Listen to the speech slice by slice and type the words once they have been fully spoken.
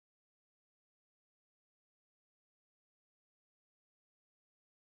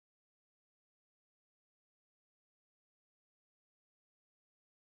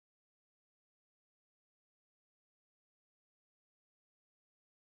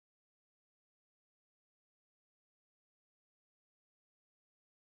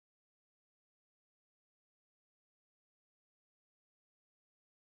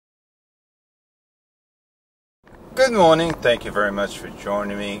Good morning. Thank you very much for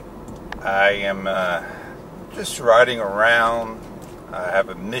joining me. I am just riding around. I have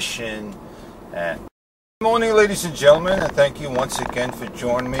a mission. And good morning, ladies and gentlemen, and thank you once again for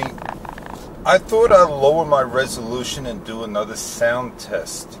joining me. I thought I'd lower my resolution and do another sound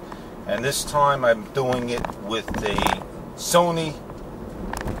test. And this time I'm doing it with a Sony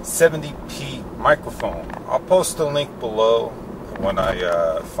 70p microphone. I'll post a link below when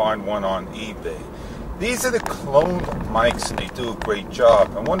I find one on eBay. These are the cloned mics and they do a great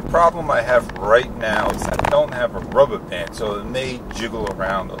job. And one problem I have right now is I don't have a rubber band, so it may jiggle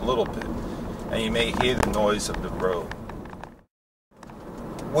around a little bit. And you may hear the noise of the road.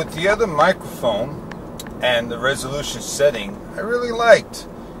 With the other microphone and the resolution setting, I really liked.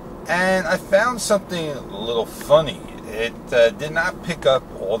 And I found something a little funny. It did not pick up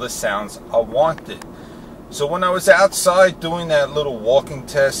all the sounds I wanted. So when I was outside doing that little walking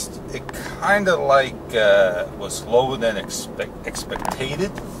test, it kind of like was lower than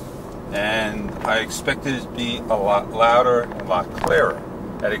expected, and I expected it to be a lot louder, a lot clearer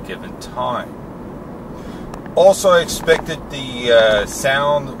at a given time. Also, I expected the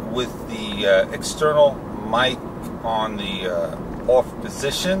sound with the external mic on the off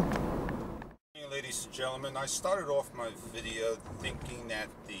position. Ladies and gentlemen, I started off my video thinking that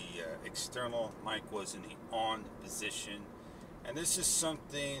the external mic was in the on position, and this is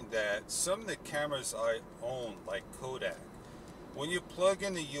something that some of the cameras I own, like Kodak, when you plug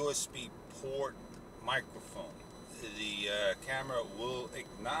in the USB port microphone, the camera will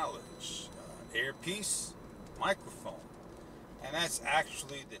acknowledge earpiece microphone, and that's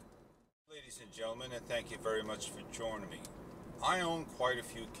actually the... Ladies and gentlemen, and thank you very much for joining me. I own quite a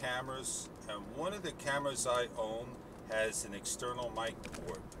few cameras, and one of the cameras I own has an external mic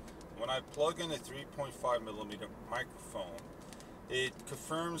port. When I plug in a 3.5mm microphone, it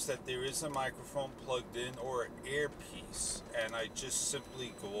confirms that there is a microphone plugged in or an earpiece, and I just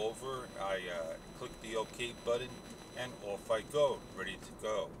simply go over, I click the OK button, and off I go, ready to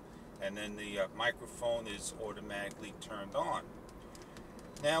go. And then the microphone is automatically turned on.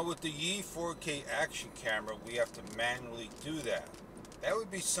 Now with the Y4K action camera, we have to manually do that. That would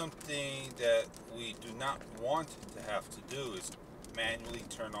be something that we do not want to have to do, is manually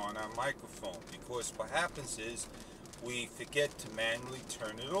turn on our microphone, because what happens is we forget to manually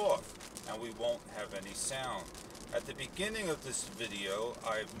turn it off and we won't have any sound. At the beginning of this video,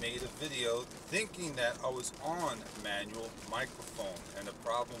 I've made a video thinking that I was on manual microphone, and the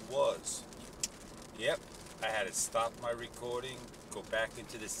problem was, yep, I had to stop my recording, go back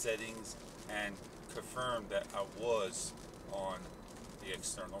into the settings, and confirm that I was on the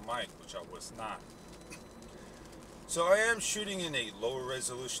external mic, which I was not. So I am shooting in a lower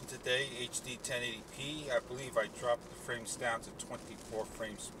resolution today, HD 1080p. I believe I dropped the frames down to 24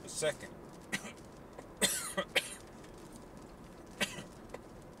 frames per second.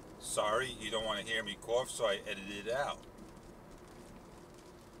 Sorry, you don't want to hear me cough, so I edited it out.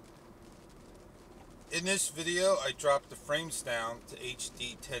 In this video, I dropped the frames down to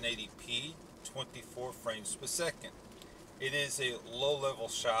HD 1080p, 24 frames per second. It is a low-level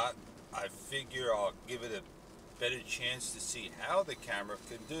shot. I figure I'll give it a better chance to see how the camera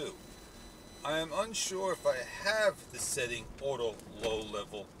can do. I am unsure if I have the setting auto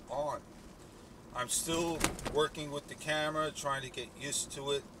low-level on. I'm still working with the camera, trying to get used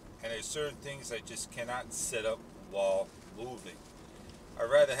to it, and there's certain things I just cannot set up while moving. I'd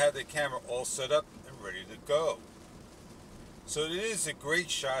rather have the camera all set up and ready to go. So it is a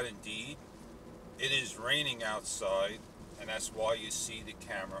great shot indeed. It is raining outside, and that's why you see the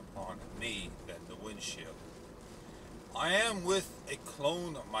camera on me than the windshield. I am with a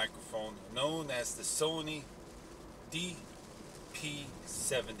clone microphone known as the Sony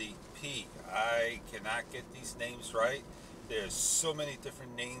DP70P. I cannot get these names right. There's so many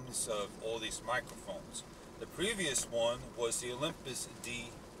different names of all these microphones. The previous one was the Olympus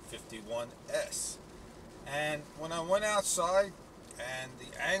D51S. And when I went outside and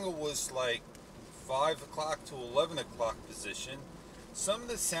the angle was like 5 o'clock to 11 o'clock position, some of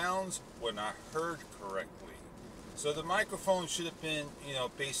the sounds were not heard correctly. So the microphone should have been,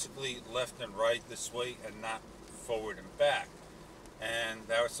 basically left and right this way and not forward and back. And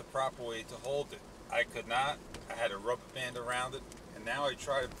that was the proper way to hold it. I could not. I had a rubber band around it, and now I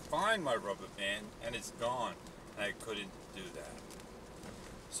try to find my rubber band and it's gone, and I couldn't do that.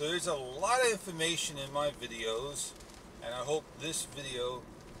 So there's a lot of information in my videos, and I hope this video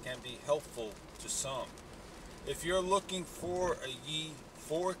can be helpful to some. If you're looking for a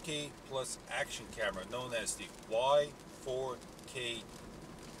Y4K plus action camera known as the Y4K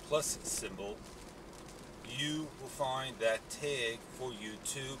plus symbol, you will find that tag for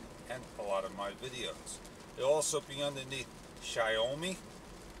YouTube and a lot of my videos. It'll also be underneath Xiaomi,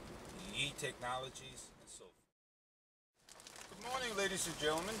 Yi Technologies, and so forth. Good morning, ladies and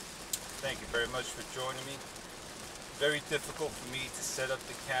gentlemen. Thank you very much for joining me. Very difficult for me to set up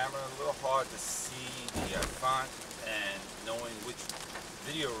the camera, a little hard to see the font and knowing which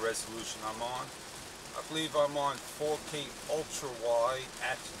video resolution I'm on. I believe I'm on 4K ultra wide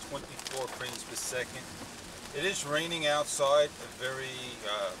at 24 frames per second. It is raining outside, a very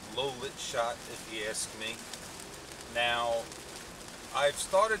low lit shot if you ask me. Now, I've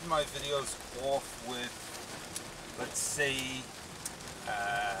started my videos off with, let's say,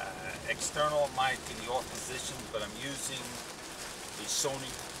 external mic in the off position, but I'm using a Sony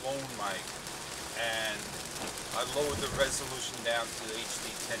Clone mic, and I lowered the resolution down to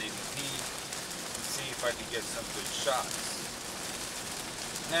HD 1080p to see if I could get some good shots.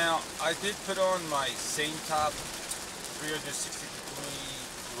 Now, I did put on my same top 360-degree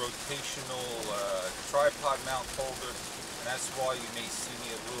rotational tripod mount holder, and that's why you may see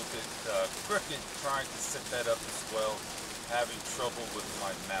me a little bit crooked trying to set that up as well, having trouble with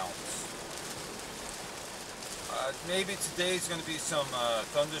my mounts. Maybe today is going to be some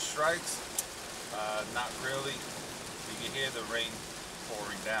thunder strikes. Not really. You can hear the rain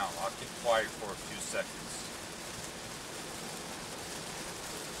pouring down. I'll keep quiet for a few seconds.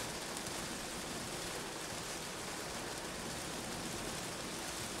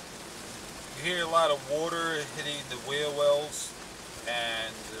 You hear a lot of water hitting the whale wells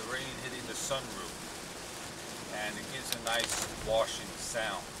and the rain hitting the sunroof, and it gives a nice washing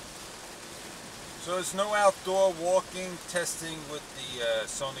sound. So there's no outdoor walking testing with the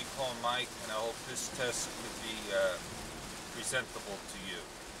Sony Clone mic, and I hope this test could be presentable to you.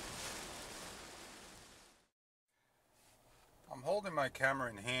 I'm holding my camera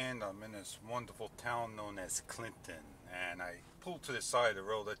in hand. I'm in this wonderful town known as Clinton, and I pulled to the side of the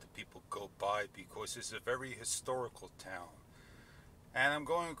road, let the people go by, because it's a very historical town. And I'm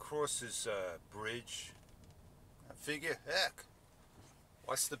going across this bridge. I figure, heck,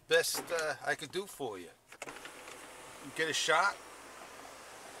 what's the best I could do for you? Get a shot?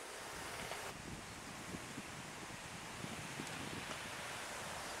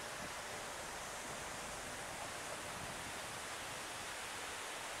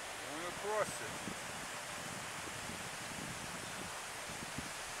 Going across it.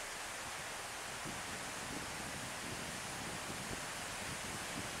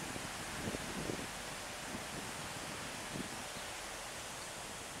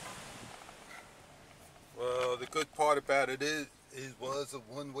 Well, the good part about it is it was a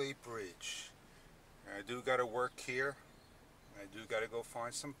one-way bridge. I do got to work here. I do got to go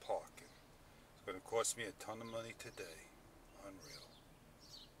find some parking. It's going to cost me a ton of money today. Unreal.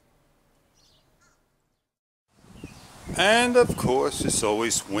 And of course, it's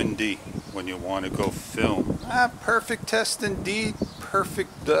always windy when you want to go film. Perfect test indeed.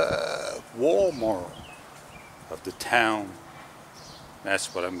 Perfect wall moral of the town.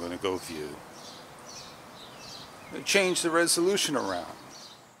 That's what I'm going to go view. Change the resolution around.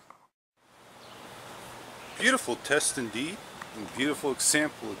 Beautiful test indeed, and beautiful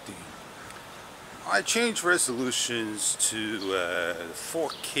example indeed. I changed resolutions to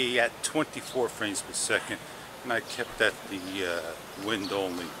 4K at 24 frames per second, and I kept at the wind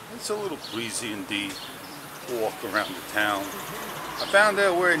only. It's a little breezy indeed. Walk around the town. I found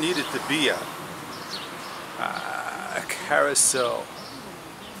out where I needed to be at. A carousel.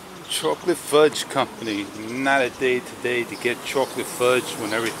 Chocolate fudge company. Not a day today to get chocolate fudge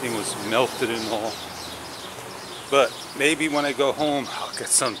when everything was melted and all. But maybe when I go home, I'll get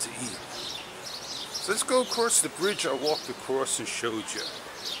something to eat. So let's go across the bridge I walked across and showed you.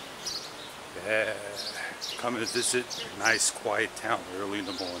 Yeah, come and visit a nice quiet town early in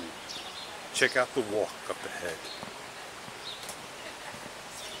the morning. Check out the walk up ahead.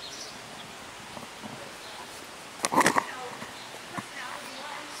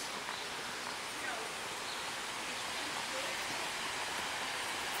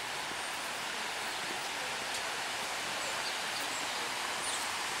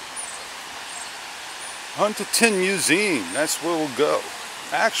 Hunterton Museum, that's where we'll go.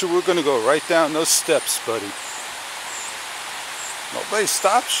 Actually, we're going to go right down those steps, buddy. Nobody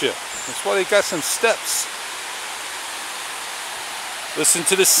stops you. That's why they got some steps. Listen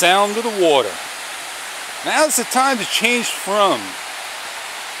to the sound of the water. Now's the time to change from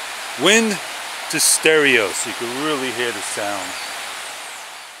wind to stereo so you can really hear the sound.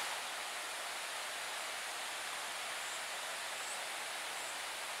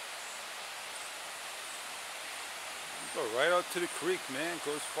 Go right out to the creek, man.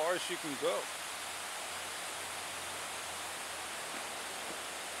 Go as far as you can go.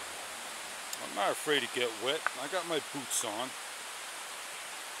 I'm not afraid to get wet. I got my boots on.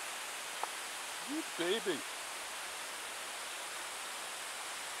 Ooh, baby.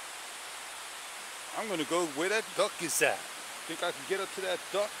 I'm gonna go where that duck is at. Think I can get up to that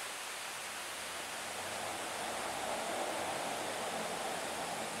duck?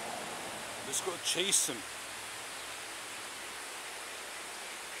 Let's go chase him.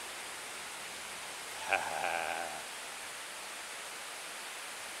 Ha ha.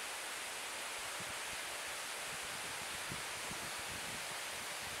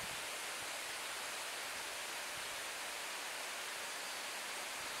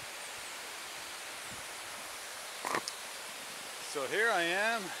 So here I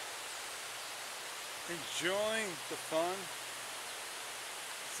am, enjoying the fun.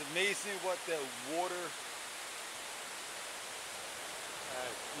 It's amazing what that water,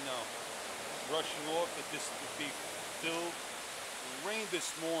 rushing off, that this would be filled. It rained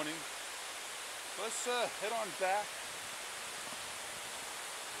this morning. Let's head on back.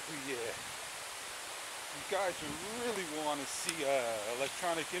 Oh yeah. You guys really want to see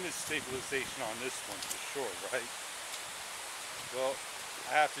electronic image stabilization on this one for sure, right? Well,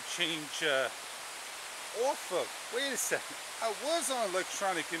 I have to change off of, wait a second, I was on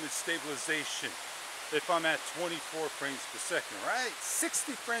electronic image stabilization if I'm at 24 frames per second, right?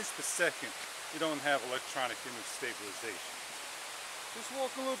 60 frames per second, you don't have electronic image stabilization. Just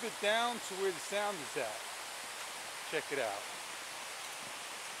walk a little bit down to where the sound is at. Check it out.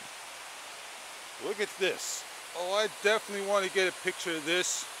 Look at this. Oh, I definitely want to get a picture of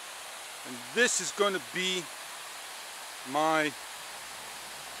this. And this is going to be my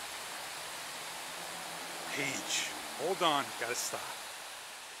page. Hold on, gotta stop.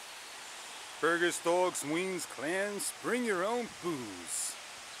 Burgers, dogs, wings, clams, bring your own booze.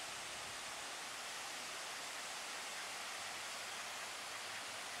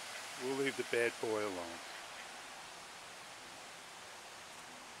 We'll leave the bad boy alone.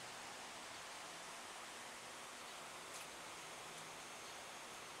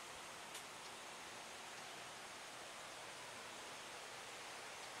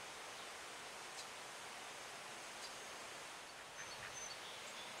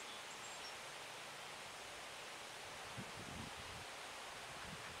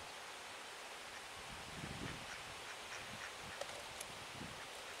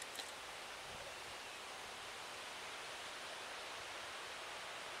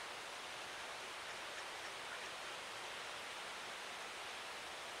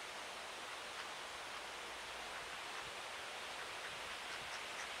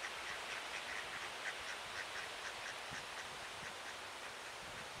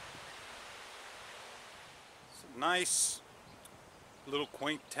 Nice little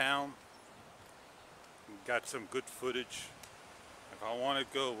quaint town. Got some good footage. If I want to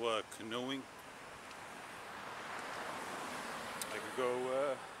go canoeing, I could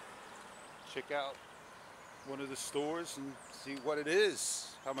go check out one of the stores and see what it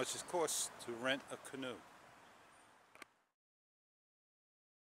is, how much it costs to rent a canoe.